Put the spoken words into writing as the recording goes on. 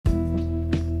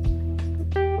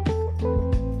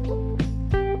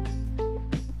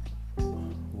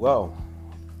Well,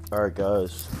 alright,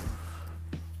 guys.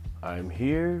 I'm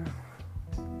here.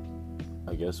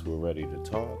 I guess we're ready to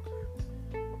talk.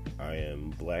 I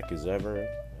am black as ever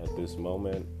at this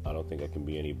moment. I don't think I can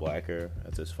be any blacker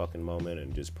at this fucking moment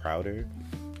and just prouder,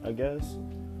 I guess.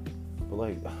 But,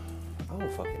 I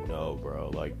don't fucking know,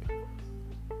 bro.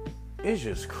 It's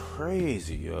just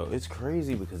crazy, yo. It's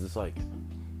crazy because it's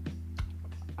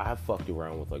I've fucked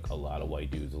around with a lot of white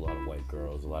dudes, a lot of white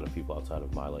girls, a lot of people outside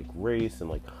of my race,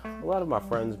 and a lot of my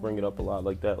friends bring it up a lot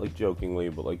like that, jokingly,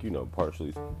 but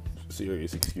partially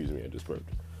serious. Excuse me, I just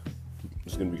burped.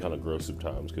 It's gonna be kind of gross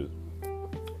sometimes because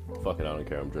fuck it, I don't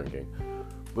care, I'm drinking.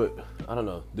 But I don't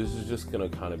know, this is just gonna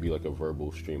kind of be a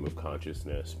verbal stream of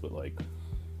consciousness, but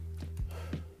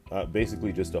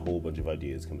basically just a whole bunch of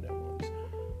ideas coming at once.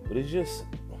 But it's just,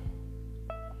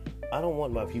 I don't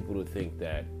want my people to think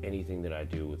that anything that I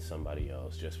do with somebody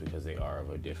else just because they are of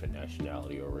a different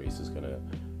nationality or race is going to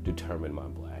determine my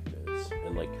blackness.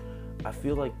 And I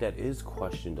feel that is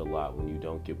questioned a lot when you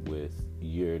don't get with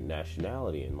your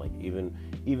nationality. And even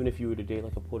if you were to date a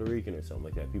Puerto Rican or something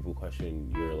like that, people question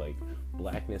your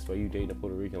blackness. Why you dating a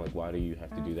Puerto Rican? Why do you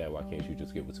have to do that? Why can't you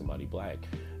just get with somebody black?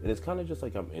 And it's kind of just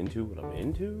I'm into what I'm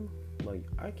into.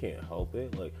 I can't help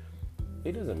it.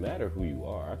 It doesn't matter who you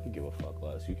are. I could give a fuck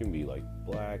less. You can be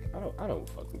black. I don't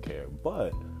fucking care.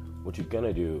 But what you're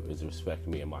gonna do is respect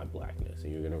me and my blackness,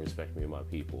 and you're gonna respect me and my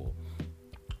people,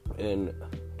 and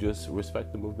just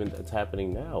respect the movement that's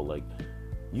happening now.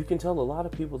 You can tell a lot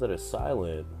of people that are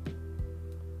silent.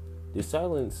 The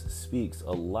silence speaks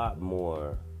a lot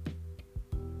more.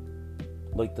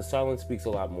 The silence speaks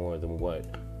a lot more than what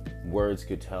words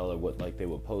could tell, or what they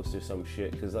would post or some shit,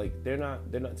 because they're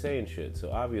not saying shit, so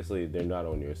obviously they're not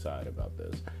on your side about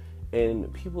this.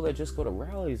 And people that just go to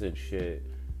rallies and shit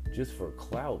just for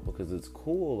clout because it's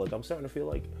cool, I'm starting to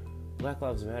feel Black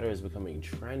Lives Matter is becoming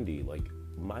trendy.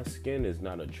 My skin is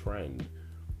not a trend.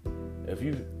 If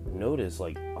you notice,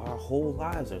 our whole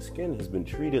lives, our skin has been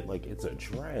treated like it's a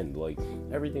trend.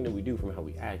 Everything that we do, from how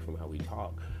we act, from how we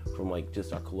talk, from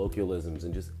just our colloquialisms,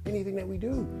 and just anything that we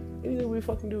do, anything we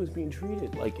fucking do is being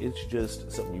treated it's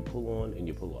just something you pull on and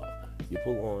you pull off. You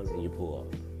pull on and you pull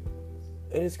off.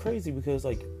 And it's crazy because,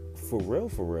 for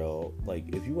real,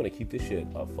 if you want to keep this shit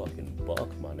a fucking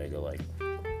buck, my nigga,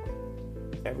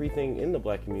 everything in the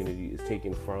black community is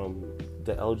taken from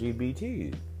the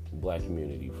LGBT black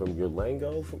community, from your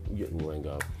lingo, from your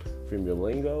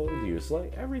lingo to your slang,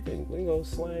 everything, lingo,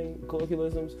 slang,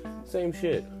 colloquialisms, same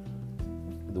shit.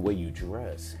 The way you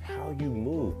dress, how you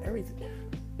move, everything,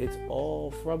 it's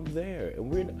all from there. And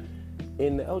we're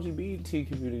in the LGBT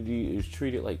community is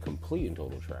treated like complete and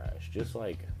total trash, just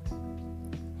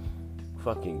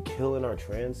fucking killing our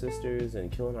trans sisters and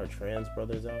killing our trans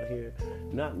brothers out here,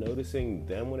 not noticing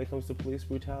them when it comes to police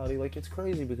brutality. It's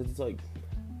crazy because it's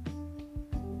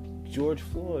George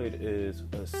Floyd is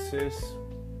a cis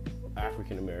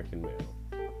African American male,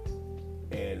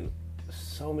 and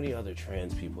so many other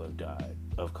trans people have died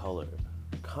of color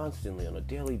constantly on a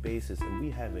daily basis, and we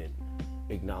haven't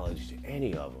acknowledged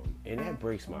any of them. And that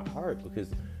breaks my heart because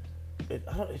it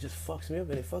just fucks me up.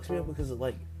 And it fucks me up because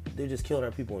they're just killing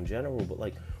our people in general.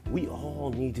 But we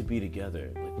all need to be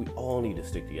together. We all need to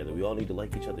stick together. We all need to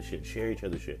like each other's shit, share each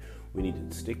other's shit. We need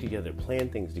to stick together, plan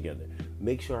things together,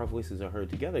 make sure our voices are heard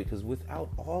together. Because without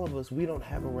all of us, we don't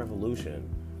have a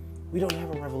revolution. We don't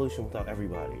have a revolution without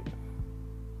everybody.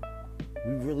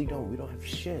 We really don't. We don't have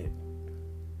shit.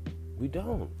 We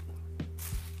don't.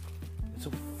 It's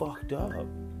so fucked up.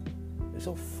 It's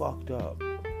so fucked up.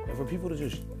 And for people to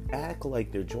just act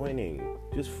like they're joining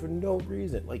just for no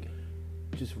reason,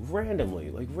 just randomly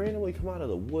come out of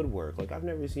the woodwork. I've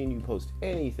never seen you post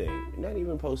anything, not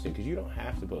even posting, because you don't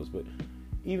have to post, but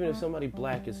even if somebody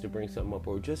black is to bring something up,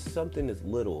 or just something as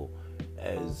little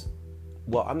as,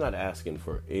 well, I'm not asking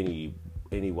for any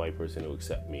white person to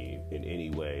accept me in any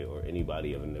way, or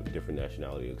anybody of a different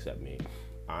nationality to accept me.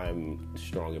 I'm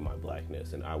strong in my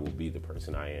blackness, and I will be the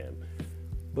person I am.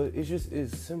 But it's just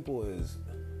as simple as,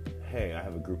 hey, I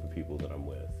have a group of people that I'm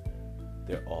with.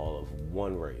 They're all of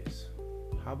one race.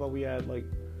 How about we add,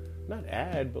 not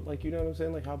add, but you know what I'm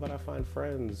saying? How about I find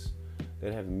friends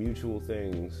that have mutual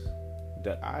things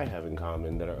that I have in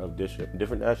common that are of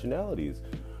different nationalities,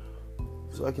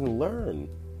 so I can learn.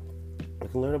 I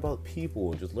can learn about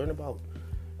people, and just learn about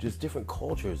just different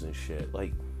cultures and shit.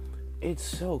 It's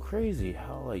so crazy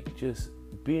how, just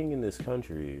being in this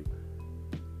country,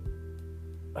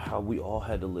 how we all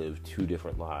had to live two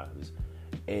different lives,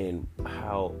 and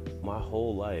how my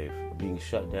whole life being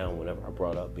shut down whenever I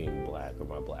brought up being black or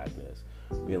my blackness,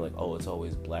 being oh, it's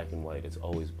always black and white, it's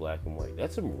always black and white.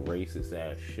 That's some racist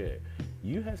ass shit.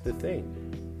 You have to think,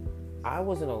 I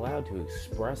wasn't allowed to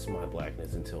express my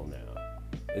blackness until now.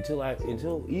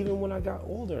 Until even when I got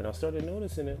older and I started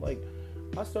noticing it, like,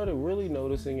 I started really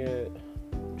noticing it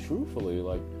truthfully,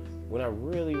 like, when I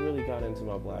really, really got into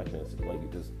my blackness,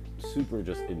 like, just super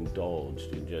just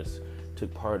indulged and just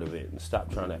took part of it and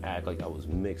stopped trying to act like I was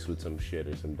mixed with some shit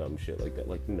or some dumb shit like that.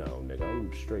 Like, no, nigga,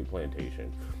 I'm straight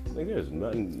plantation. Like, there's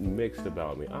nothing mixed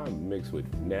about me. I'm mixed with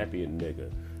nappy and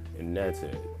nigga, and that's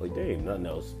it. Like, there ain't nothing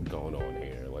else going on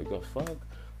here. Like, the fuck?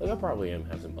 Like, I probably am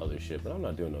have some other shit, but I'm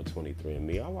not doing no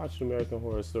 23andMe. I watched American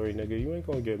Horror Story, nigga. You ain't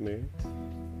gonna get me.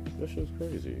 That shit's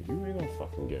crazy. You ain't gonna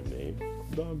fucking get me.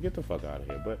 Dog, get the fuck out of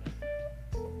here. But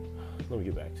let me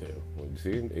get back to it. You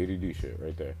see, ADD shit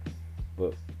right there.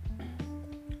 But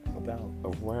about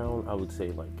around, I would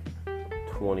say, like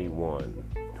 21,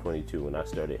 22, when I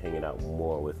started hanging out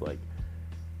more with, like,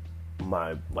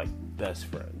 my, like, best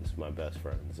friends,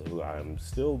 who I'm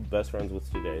still best friends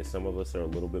with today. Some of us are a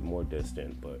little bit more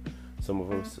distant, but some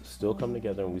of us still come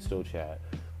together and we still chat.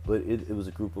 But it was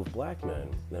a group of black men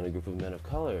and a group of men of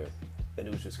color, and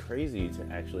it was just crazy to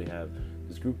actually have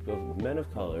this group of men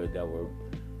of color that were,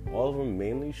 all of them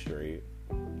mainly straight,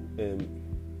 and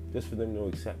just for them to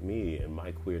accept me and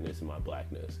my queerness and my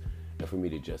blackness, and for me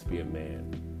to just be a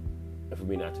man, and for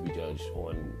me not to be judged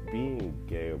on being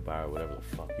gay or bi or whatever the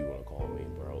fuck you want to call me,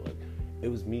 bro. Like, it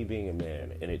was me being a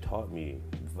man, and it taught me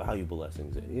valuable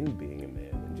lessons in being a man,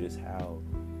 and just how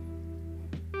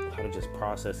to just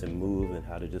process and move, and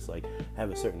how to just, like, have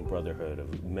a certain brotherhood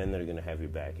of men that are going to have your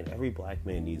back. And every black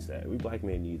man needs that. Every black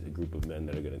man needs a group of men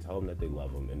that are going to tell them that they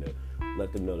love them, and to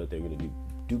let them know that they're going to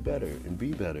do better and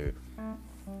be better.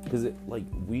 Because, like,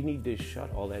 we need to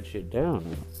shut all that shit down.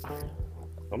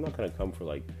 I'm not going to come for,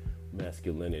 like,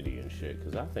 masculinity and shit,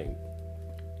 because I think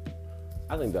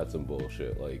that's some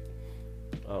bullshit. Like,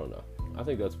 I don't know. I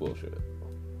think that's bullshit.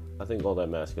 I think all that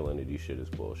masculinity shit is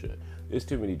bullshit. There's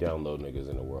too many download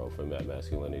niggas in the world for that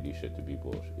masculinity shit to be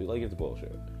bullshit. Like, it's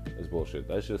bullshit. It's bullshit.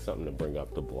 That's just something to bring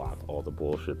up to block all the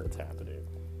bullshit that's happening.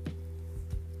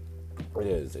 It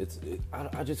is.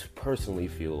 I just personally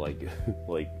feel like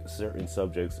like certain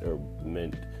subjects are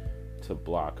meant to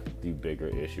block the bigger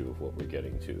issue of what we're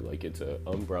getting to. Like, it's an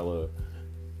umbrella.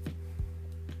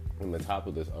 On the top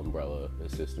of this umbrella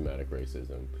is systematic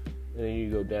racism. And then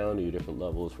you go down to your different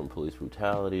levels, from police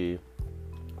brutality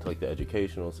to, like, the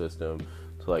educational system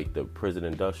to, like, the prison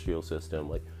industrial system.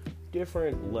 Like,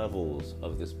 different levels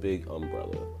of this big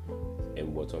umbrella,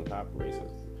 and what's on top of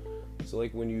racism. So,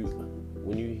 like, when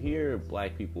you hear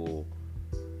black people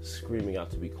screaming out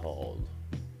to be called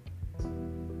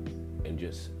and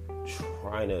just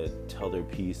trying to tell their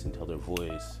piece and tell their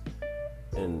voice,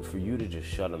 and for you to just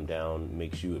shut them down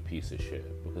makes you a piece of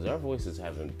shit, because our voices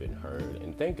haven't been heard.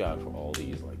 And thank God for all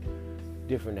these, like,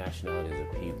 different nationalities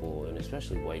of people, and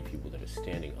especially white people, that are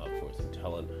standing up for us and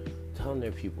telling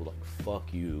their people, like,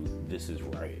 fuck you, this is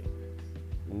right.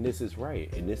 And this is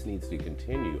right, and this needs to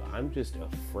continue. I'm just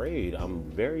afraid. I'm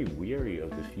very weary of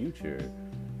the future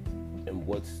and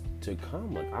what's to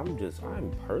come. Like, I'm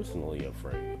personally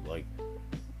afraid. Like,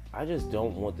 I just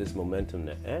don't want this momentum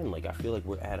to end. Like, I feel like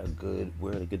we're at a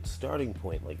good starting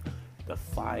point. Like, the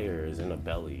fire is in a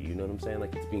belly, you know what I'm saying?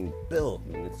 Like, it's being built,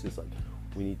 and it's just like,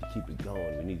 we need to keep it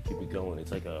going.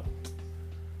 It's like a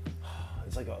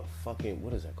fucking,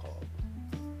 what is that called?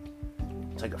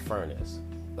 It's like a furnace.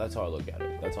 That's how I look at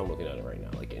it. That's how I'm looking at it right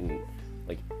now. Like, in,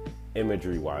 like,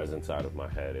 imagery wise inside of my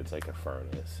head, it's like a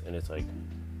furnace, and it's like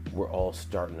we're all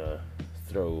starting to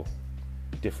throw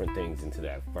different things into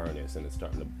that furnace, and it's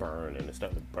starting to burn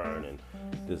and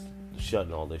just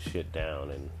shutting all this shit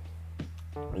down.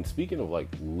 And speaking of, like,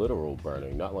 literal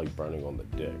burning, not like burning on the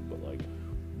dick, but like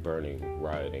burning,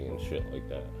 rioting and shit like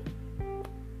that.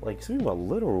 Like, speaking about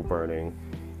literal burning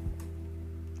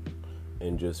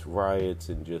and just riots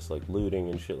and just, like, looting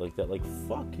and shit like that, like,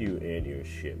 fuck you and your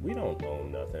shit. We don't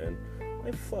own nothing.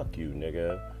 Like, fuck you,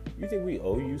 nigga. You think we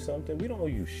owe you something? We don't owe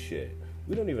you shit.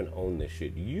 We don't even own this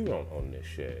shit. You don't own this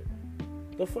shit.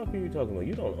 The fuck are you talking about?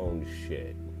 You don't own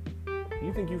shit.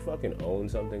 You think you fucking own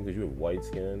something because you have white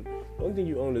skin? The only thing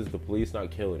you own is the police not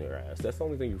killing your ass. That's the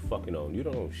only thing you fucking own. You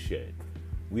don't own shit.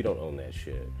 We don't own that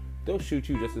shit. They'll shoot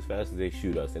you just as fast as they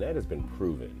shoot us, and that has been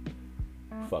proven.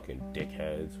 Fucking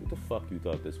dickheads. What the fuck you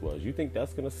thought this was? You think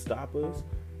that's gonna stop us?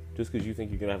 Just because you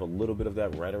think you're gonna have a little bit of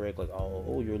that rhetoric, like,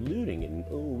 oh, you're looting, and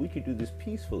oh, we could do this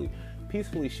peacefully.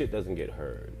 Peacefully, shit doesn't get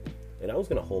heard. And I was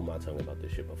gonna hold my tongue about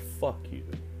this shit, but fuck you.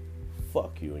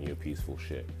 Fuck you and your peaceful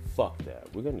shit. Fuck that.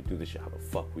 We're gonna do this shit how the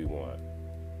fuck we want.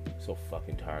 So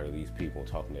fucking tired of these people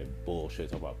talking that bullshit,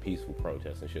 talking about peaceful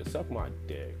protests and shit. Suck my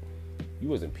dick. You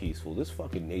wasn't peaceful. This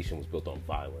fucking nation was built on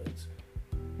violence.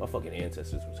 My fucking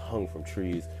ancestors was hung from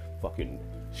trees fucking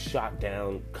shot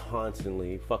down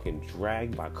constantly, fucking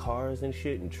dragged by cars and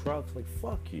shit and trucks. Like,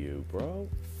 fuck you, bro.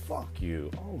 Fuck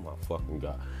you. Oh my fucking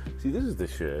God. See, this is the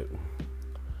shit.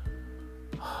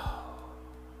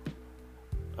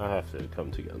 I have to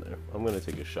come together. I'm gonna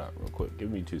take a shot real quick.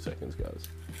 Give me 2 seconds, guys,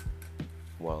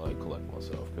 while I collect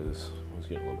myself, because I was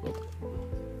getting a little bit.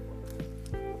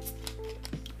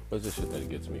 What's the shit that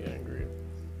gets me angry?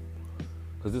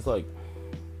 Because it's like,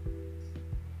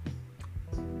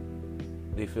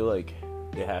 they feel like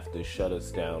they have to shut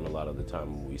us down a lot of the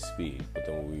time when we speak, but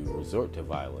then when we resort to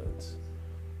violence,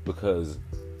 because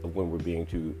when we're being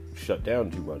too shut down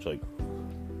too much, like,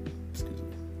 excuse me,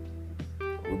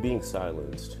 we're being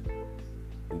silenced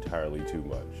entirely too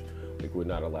much. Like, we're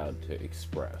not allowed to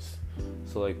express.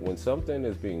 So, like, when something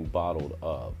is being bottled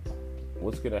up,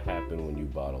 what's gonna happen when you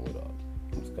bottle it up?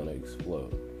 It's gonna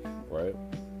explode, right?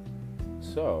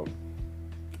 So,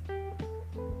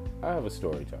 I have a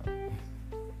story time.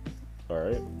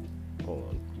 Alright? Hold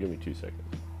on. Give me 2 seconds.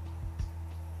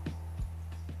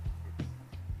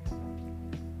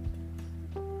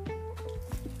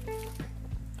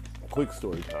 Quick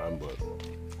story time, but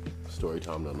story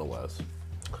time nonetheless.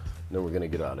 Then we're going to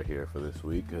get out of here for this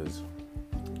week, because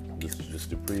this is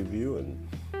just a preview, and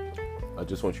I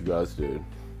just want you guys to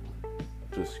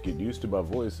just get used to my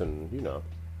voice and, you know,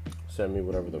 send me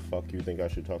whatever the fuck you think I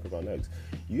should talk about next.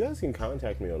 You guys can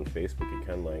contact me on Facebook at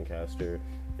Ken Lancaster,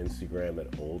 Instagram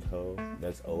at oldho,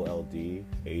 that's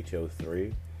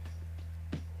OLDHO3,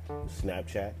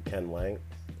 Snapchat, Ken Lang.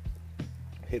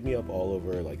 Hit me up all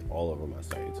over my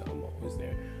sites. I'm always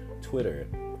there. Twitter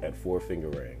at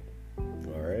 4fingerring.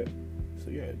 Alright? So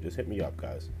yeah, just hit me up,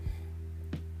 guys.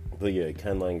 But yeah,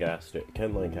 Ken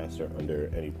Lancaster under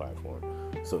any platform.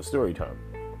 So, story time.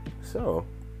 So,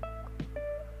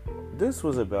 this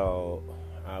was about,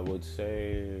 I would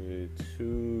say,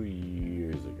 2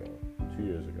 years ago.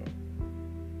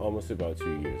 Almost about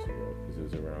 2 years ago, because it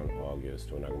was around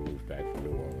August when I moved back from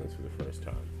New Orleans for the first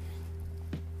time.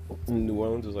 New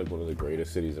Orleans is like one of the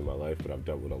greatest cities in my life, but I've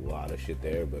dealt with a lot of shit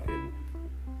there. But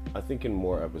I think in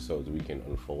more episodes we can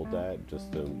unfold that.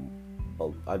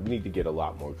 I need to get a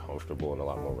lot more comfortable and a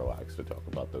lot more relaxed to talk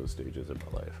about those stages in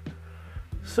my life.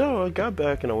 So I got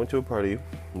back and I went to a party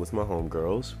with my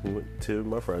homegirls. We went to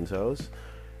my friend's house,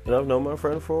 and I've known my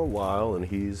friend for a while, and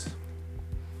he's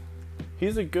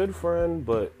a good friend,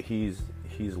 but he's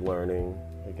learning,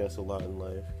 I guess, a lot in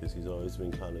life, because he's always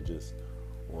been kind of just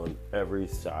on every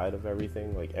side of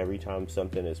everything. Like, every time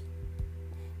something is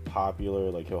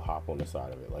popular, like, he'll hop on the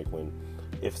side of it. Like,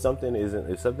 if something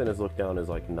is looked down as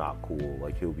like not cool,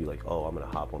 like, he'll be like, oh, I'm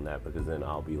gonna hop on that, because then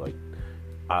I'll be like,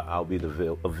 I'll be the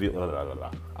villain.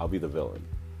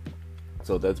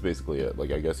 So that's basically it.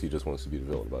 Like, I guess he just wants to be the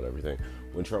villain about everything.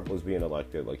 When Trump was being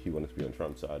elected, like, he wanted to be on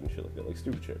Trump's side and shit like that, like,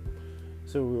 stupid shit.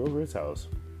 So we were over his house.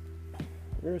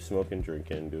 We were smoking,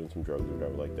 drinking, doing some drugs or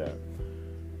whatever like that.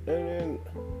 And then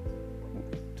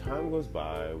time goes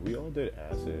by. We all did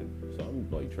acid, so I'm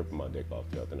like tripping my dick off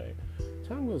throughout the night.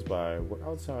 Time goes by. We're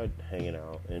outside hanging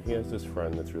out, and he has this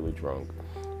friend that's really drunk.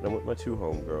 And I'm with my two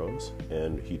homegirls,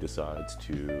 and he decides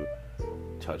to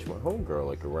touch my homegirl,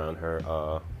 like, around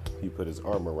her. He put his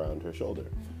arm around her shoulder.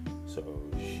 So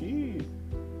she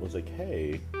was like,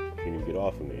 "Hey, can you get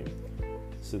off of me?"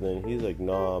 So then he's like,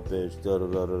 "Nah, bitch, da da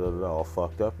da da da da," all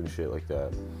fucked up and shit like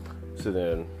that. So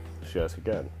then she asks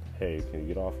again, "Hey, can you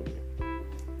get off of me?"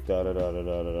 Da da da da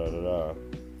da da da da.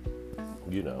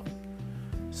 You know.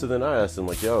 So then I asked him,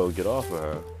 like, "Yo, get off of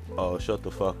her." "Oh, shut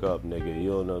the fuck up, nigga.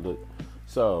 You don't know that."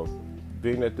 So,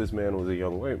 being that this man was a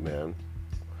young white man,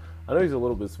 I know he's a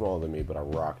little bit smaller than me, but I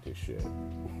rocked his shit.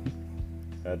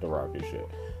 I had to rock his shit.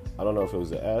 I don't know if it was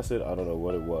the acid, I don't know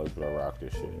what it was, but I rocked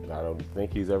his shit. And I don't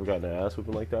think he's ever gotten an ass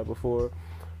whipping like that before.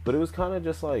 But it was kind of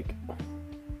just like,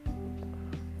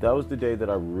 that was the day that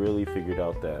I really figured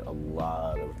out that a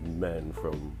lot of men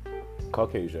from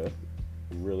Caucasia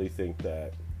really think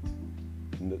that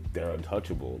they're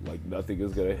untouchable. Like, nothing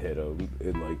is gonna hit them,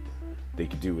 and like, they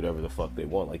can do whatever the fuck they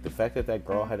want. Like, the fact that that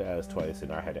girl had to ask twice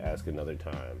and I had to ask another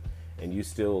time, and you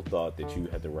still thought that you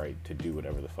had the right to do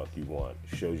whatever the fuck you want,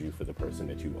 shows you for the person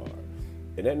that you are.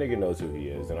 And that nigga knows who he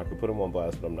is, and I could put him on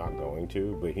blast, but I'm not going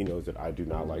to. But he knows that I do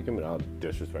not like him, and I'll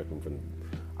disrespect him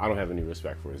I don't have any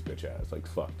respect for his bitch ass. Like,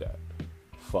 fuck that.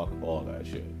 Fuck all that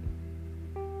shit.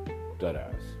 Dead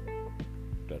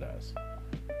ass.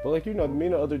 But, like, you know, me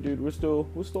and the other dude, we're still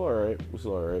alright. We're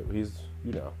still alright. He's,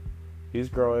 you know, he's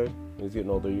growing. He's getting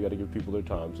older. You gotta give people their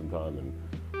time sometime and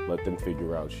let them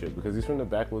figure out shit. Because he's from the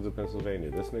backwoods of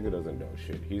Pennsylvania. This nigga doesn't know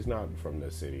shit. He's not from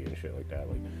the city and shit like that.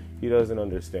 Like, he doesn't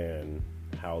understand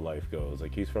how life goes.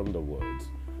 Like, he's from the woods.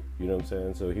 You know what I'm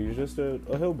saying? So he's just a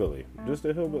hillbilly. Just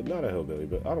a hillbilly. Not a hillbilly,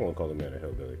 but I don't want to call the man a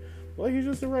hillbilly. Well, he's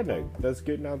just a redneck that's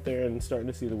getting out there and starting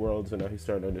to see the world. So now he's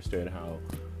starting to understand how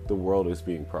the world is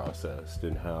being processed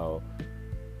and how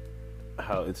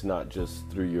it's not just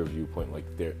through your viewpoint. Like,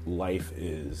 their life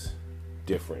is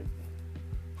different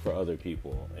for other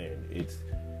people, and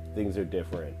things are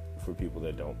different for people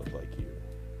that don't look like you.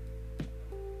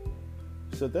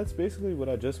 So that's basically what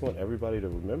I just want everybody to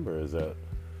remember, is that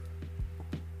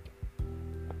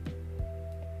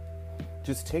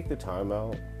just take the time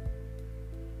out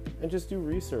and just do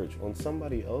research on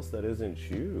somebody else that isn't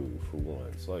you for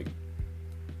once. Like,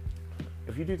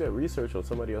 if you do that research on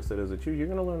somebody else that isn't you, you're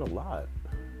going to learn a lot.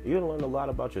 You're going to learn a lot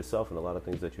about yourself and a lot of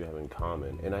things that you have in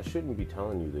common. And I shouldn't be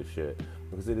telling you this shit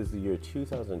because it is the year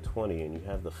 2020 and you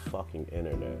have the fucking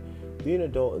internet. Be an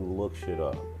adult and look shit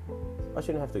up. I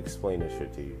shouldn't have to explain this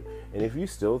shit to you. And if you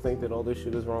still think that all this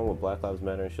shit is wrong with Black Lives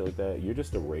Matter and shit like that, you're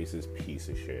just a racist piece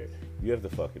of shit. You have the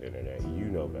fucking internet. You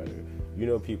know better. You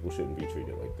know people shouldn't be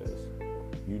treated like this.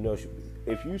 You know,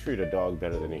 if you treat a dog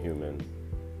better than a human,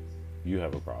 you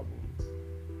have a problem.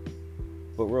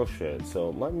 But real shit,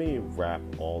 so let me wrap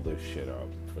all this shit up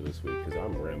for this week because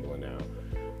I'm rambling now.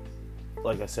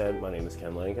 Like I said, my name is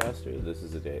Ken Lancaster. This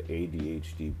is a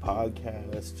ADHD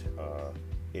podcast.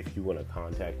 If you want to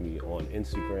contact me on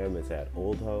Instagram, it's at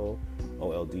oldho,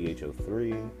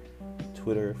 OLDHO3.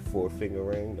 Twitter,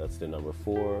 4fingering, that's the number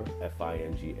 4,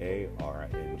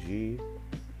 FINGARING.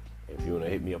 If you want to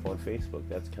hit me up on Facebook,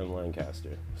 that's Ken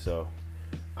Lancaster. So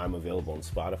I'm available on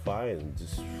Spotify and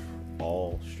just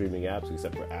all streaming apps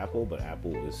except for Apple, but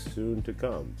Apple is soon to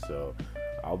come. So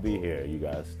I'll be here, you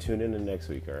guys. Tune in next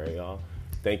week, all right, y'all?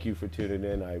 Thank you for tuning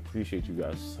in. I appreciate you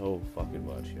guys so fucking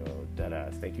much, yo.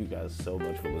 Deadass. Thank you guys so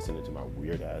much for listening to my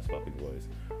weird-ass fucking voice.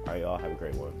 All right, y'all. Have a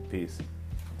great one. Peace.